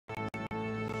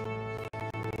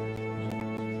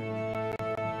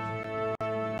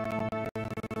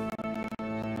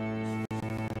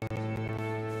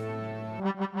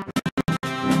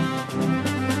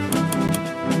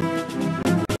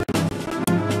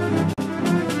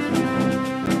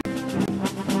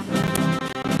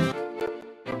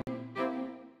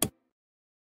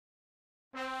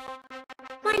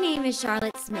name is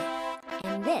Charlotte Smith,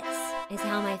 and this is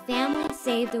how my family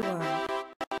saved the world.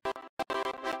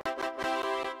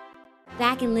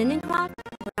 Back in Lindencroft,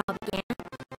 where it all began,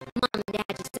 Mom and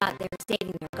Dad just thought they were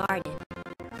saving their garden.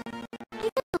 I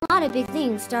guess a lot of big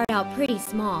things start out pretty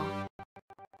small.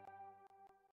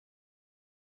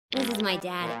 This is my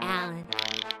dad, Alan.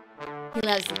 He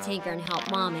loves to tinker and help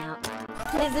Mom out.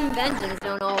 His inventions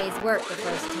don't always work the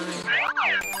first time.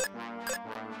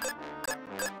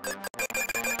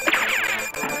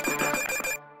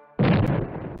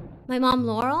 My mom,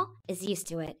 Laurel, is used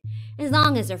to it, as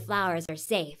long as her flowers are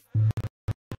safe. When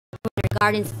her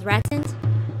garden's threatened,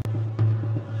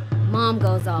 Mom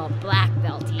goes all black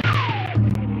belty.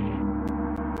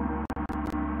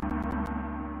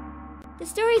 The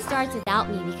story starts without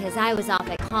me because I was off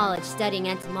at college studying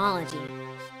entomology.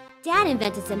 Dad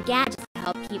invented some gadgets to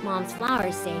help keep Mom's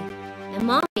flowers safe, and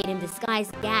Mom made him disguise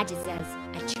the gadgets as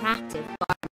attractive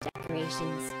garden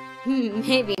decorations.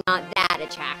 Maybe not that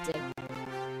attractive,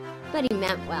 but he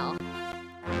meant well.